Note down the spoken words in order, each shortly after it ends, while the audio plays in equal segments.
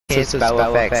spell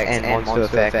effects and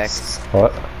monster effects.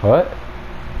 What? What?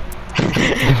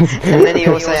 And then he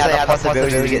also had the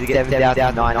possibility to get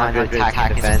 7,900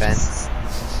 attack defense.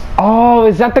 Oh,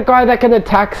 is that the guy that can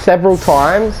attack several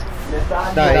times?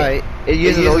 No, it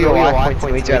uses all your life points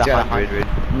to reach out 100.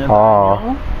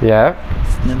 Oh, yeah.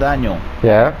 Nathaniel.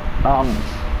 Yeah.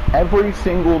 Every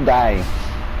single day,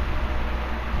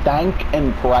 thank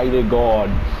and pray to God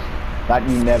that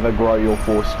you never grow your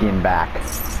foreskin back.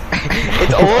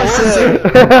 It's awesome!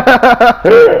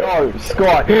 No,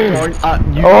 Scott, don't,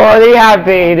 you Already have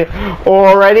been.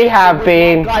 Already have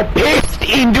been. I pissed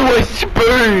into a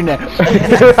spoon!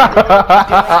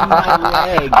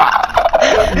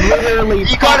 Literally,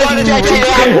 You gotta stretch it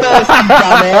out first, you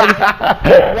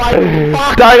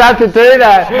dumbass! Don't have to do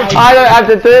that. I don't have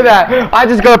to do that. I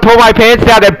just gotta pull my pants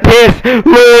down and piss.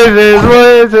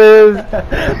 Losers.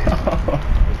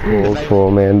 Oh,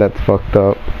 poor man, that's fucked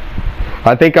up.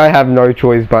 I think I have no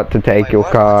choice but to take your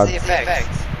card. What's the effect?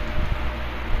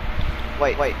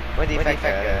 Wait, where'd the effect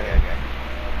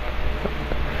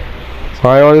go?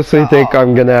 I honestly think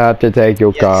I'm gonna have to take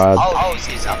your card. Oh,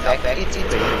 see something.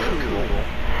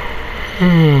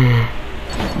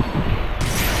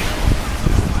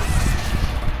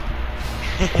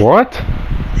 It's What? the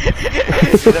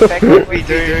effect that we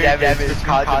do damage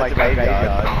cards in my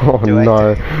graveyard. Oh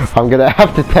no, I'm gonna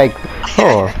have to take...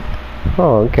 Oh,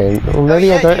 okay. Well,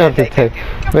 maybe I don't have to take...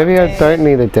 Maybe I don't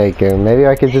need to take him. Maybe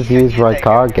I can just use my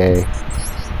card game.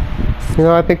 You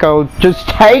know, I think I'll just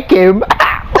take him! No!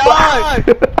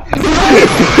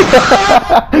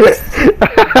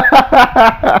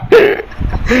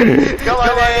 Come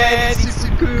on, man!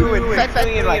 Susuku and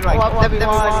Fetfang and like,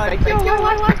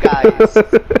 guys.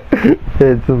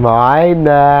 It's mine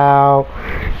now.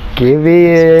 Give me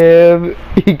him.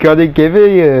 You gotta give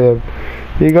me him.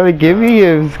 You gotta give me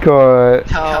him,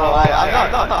 Scott. No,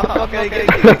 I'm not gonna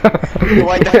get you.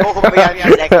 Wait, don't hold me out in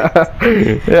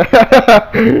seconds.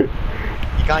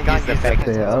 You can't use the effect.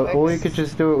 Or you could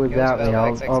just do it without me.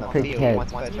 I'll pick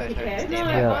heads.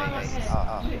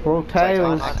 Yeah. Well,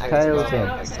 tails then.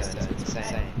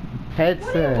 Heads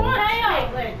then.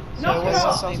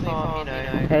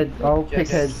 Heads. I'll pick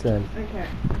heads then. Okay.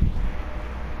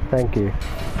 Thank you.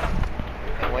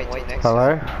 Wait,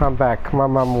 Hello? I'm back. My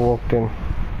mum walked in.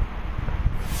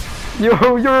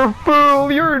 Yo, you're a fool!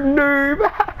 You're a noob!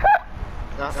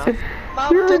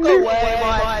 Mum took away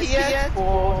my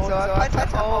PS4, so I tried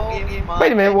to hold him.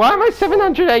 Wait a minute, why am I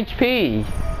 700 HP?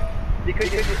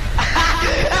 Because you...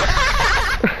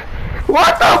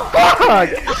 What the fuck?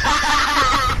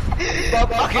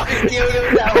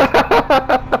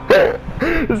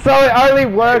 So it only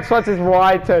works once it's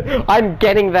my turn. I'm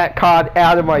getting that card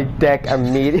out of my deck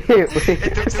immediately.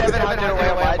 It took 700 away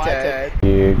on my turn.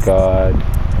 You god.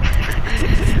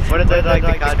 What did they like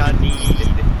the card need?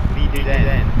 What do you do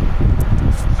then?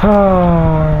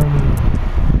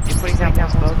 You're putting down more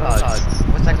spell cards.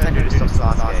 What's that going to do to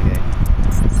stop Sasuke?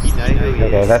 You know who he is.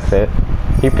 Okay, that's it.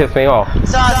 You pissed me off.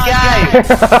 Sasuke!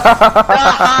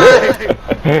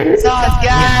 No!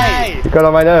 Sasuke! You got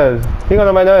on my nerves. You got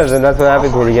on my nerves, and that's what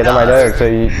happens when you get on my nerves, so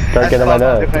you don't get on my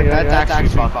nerves. That's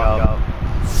actually fucked up.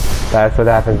 That's what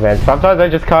happens, man. Sometimes I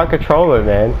just can't control it,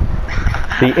 man.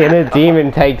 The inner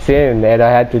demon takes in, and I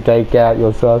had to take out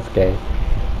your Sasuke.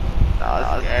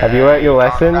 Have you learnt your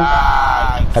lesson?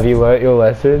 Have you learnt your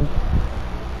lesson?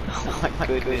 Oh my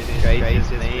goodness gracious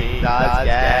me,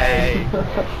 Sasuke!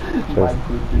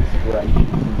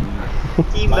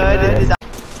 He murdered his...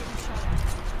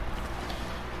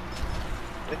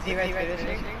 What's he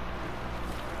finishing?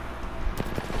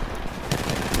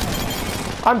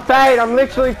 I'm Fade! I'm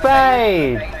literally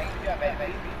Fade!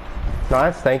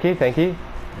 Nice, thank you, thank you.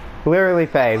 Literally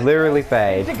Fade, literally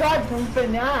Fade. He's a guy from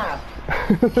FNAF!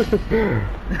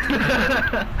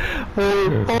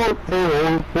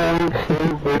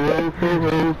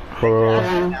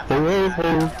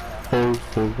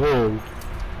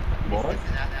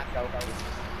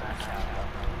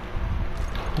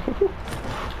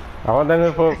 I want them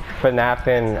to put FNAF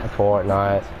in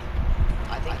Fortnite.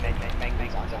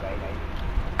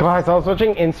 Guys, I was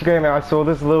watching Instagram and I saw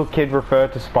this little kid refer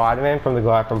to Spider-Man from the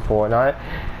guy from Fortnite.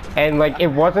 And like, it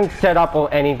wasn't set up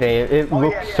or anything, it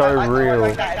looked so real.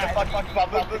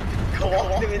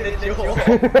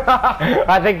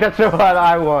 I think that's what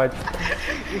I want.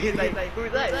 He's like, who's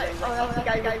that? Oh, that was the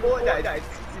guy from Fortnite.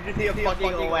 Did you see a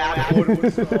fucking loud No,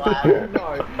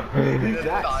 who's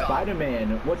that?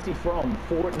 Spider-Man. What's he from?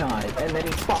 Fortnite. And then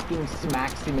he fucking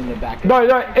smacks him in the back. No,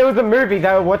 it was a movie.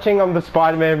 They were watching the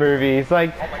Spider-Man movie. It's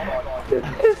like,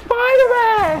 it's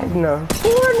Spider-Man! No.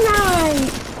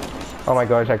 Fortnite! Oh my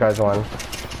gosh, that guy's won.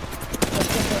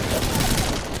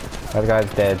 That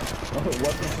guy's dead. Oh,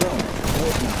 what's the film?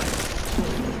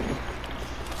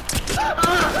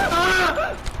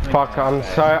 Fuck,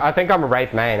 I think I'm a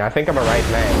right main. I think I'm a right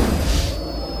main.